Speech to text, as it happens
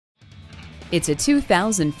It's a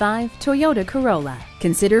 2005 Toyota Corolla.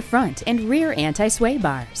 Consider front and rear anti-sway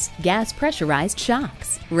bars, gas pressurized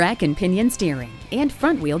shocks, rack and pinion steering, and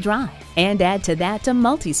front-wheel drive. And add to that a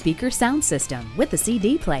multi-speaker sound system with a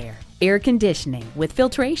CD player, air conditioning with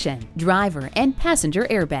filtration, driver and passenger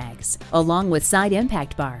airbags, along with side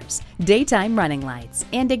impact bars, daytime running lights,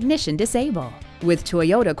 and ignition disable. With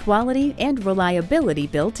Toyota quality and reliability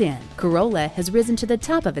built in, Corolla has risen to the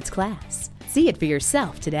top of its class. See it for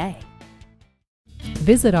yourself today.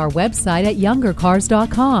 Visit our website at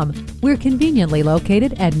youngercars.com. We're conveniently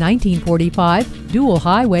located at 1945 Dual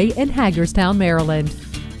Highway in Hagerstown, Maryland.